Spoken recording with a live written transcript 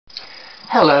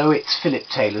Hello, it's Phillip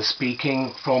Taylor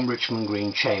speaking from Richmond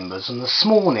Green Chambers, and this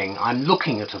morning I'm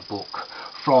looking at a book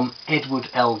from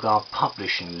Elgar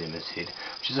Publishing Limited,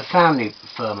 which is a family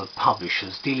firm of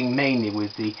publishers dealing mainly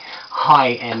with the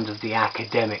high end of the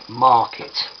academic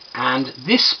market. And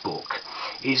this book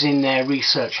is in their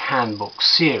Research Handbook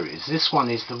series. This one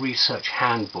is the Research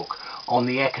Handbook on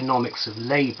the Economics of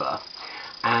Labour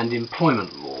and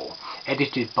Employment Law,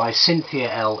 edited by Cynthia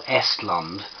L.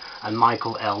 Estlund and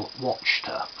Michael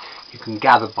L.Wachter. You can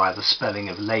gather by the spelling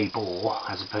of labor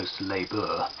as opposed to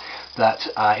labour that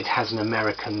it has an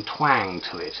American twang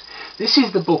to it. This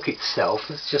is the book itself.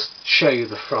 Let's just show you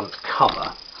the front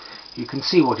cover. You can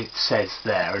see what it says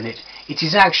there, and it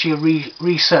is actually a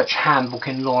research handbook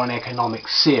in law and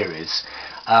economics series.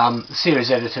 The series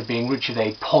editor being Richard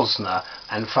A. Posner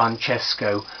and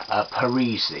Francesco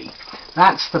Parisi.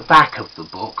 That's the back of the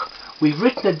book. We've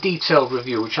written a detailed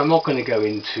review, which I'm not going to go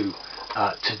into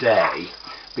today,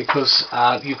 because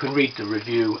you can read the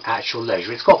review at your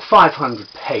leisure. It's got 500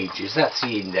 pages, that's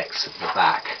the index at the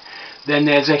back. Then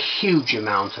there's a huge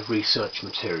amount of research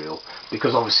material,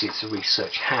 because obviously it's a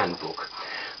research handbook.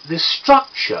 The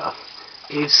structure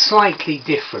is slightly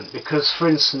different, because for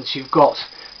instance you've got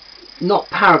not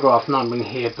paragraph numbering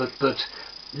here, but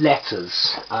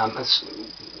letters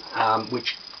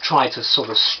which try to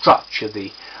sort of structure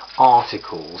the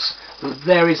articles.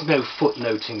 There is no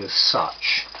footnoting as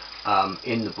such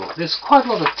in the book. There's quite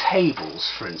a lot of tables,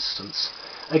 for instance,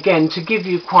 again to give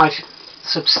you quite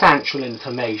substantial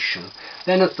information.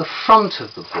 Then at the front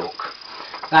of the book,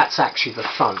 that's actually the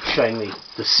front showing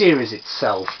the series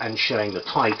itself and showing the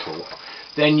title.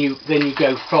 Then you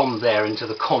go from there into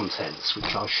the contents,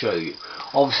 which I'll show you.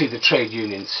 Obviously the trade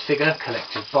union's figure,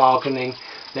 collective bargaining.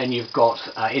 Then you've got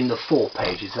in the 4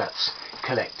 pages, that's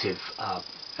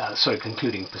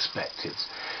concluding perspectives.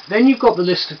 Then you've got the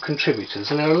list of contributors,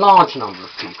 and there are a large number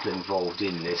of people involved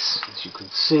in this, as you can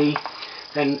see.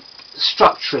 Then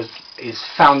structure is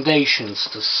foundations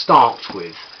to start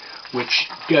with, which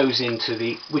goes into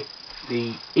the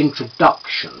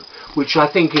introduction, which I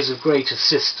think is of great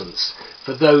assistance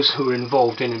for those who are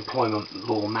involved in employment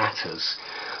law matters,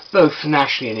 both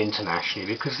nationally and internationally,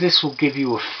 because this will give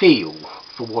you a feel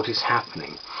for what is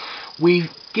happening.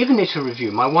 We've given it a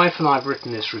review. My wife and I have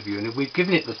written this review, and we've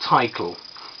given it the title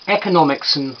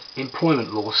Economics and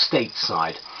Employment Law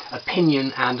Stateside,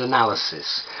 Opinion and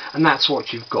Analysis. And that's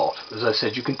what you've got. As I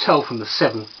said, you can tell from the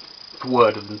 7th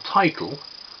word of the title,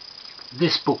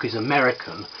 this book is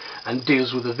American and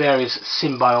deals with the various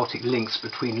symbiotic links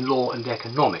between law and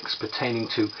economics pertaining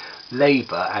to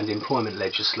labour and employment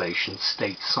legislation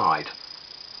stateside.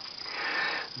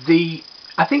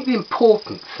 I think the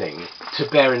important thing to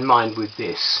bear in mind with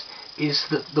this is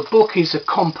that the book is a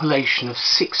compilation of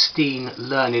 16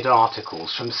 learned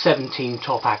articles from 17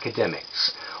 top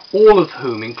academics, all of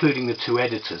whom, including the 2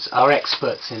 editors, are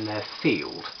experts in their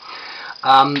field.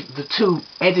 The 2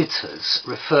 editors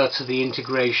refer to the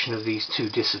integration of these 2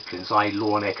 disciplines, i.e.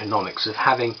 law and economics, of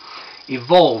having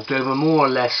evolved over more or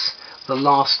less the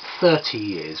last 30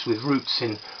 years, with roots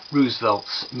in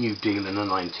Roosevelt's New Deal in the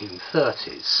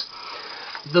 1930s.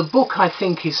 The book, I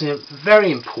think, is a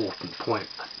very important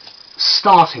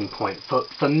starting point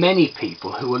for many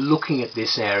people who are looking at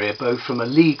this area both from a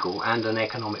legal and an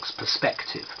economics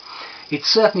perspective. It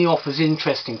certainly offers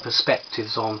interesting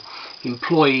perspectives on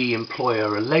employee-employer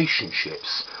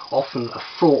relationships, often a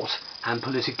fraught and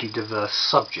politically diverse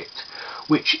subject,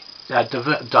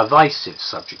 divisive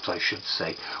subject I should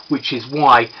say, which is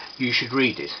why you should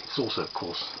read it. It's also of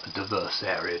course a diverse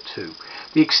area too.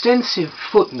 The extensive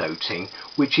footnoting,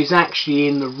 which is actually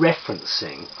in the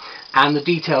referencing, and the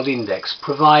detailed index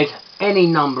provide any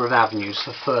number of avenues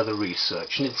for further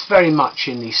research, and it's very much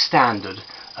in the standard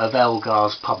of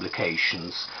Elgar's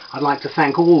publications. I'd like to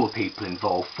thank all the people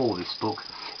involved for this book.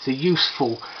 It's a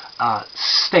useful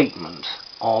statement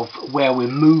of where we're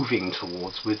moving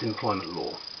towards with employment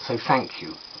law. So thank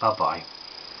you. Bye-bye.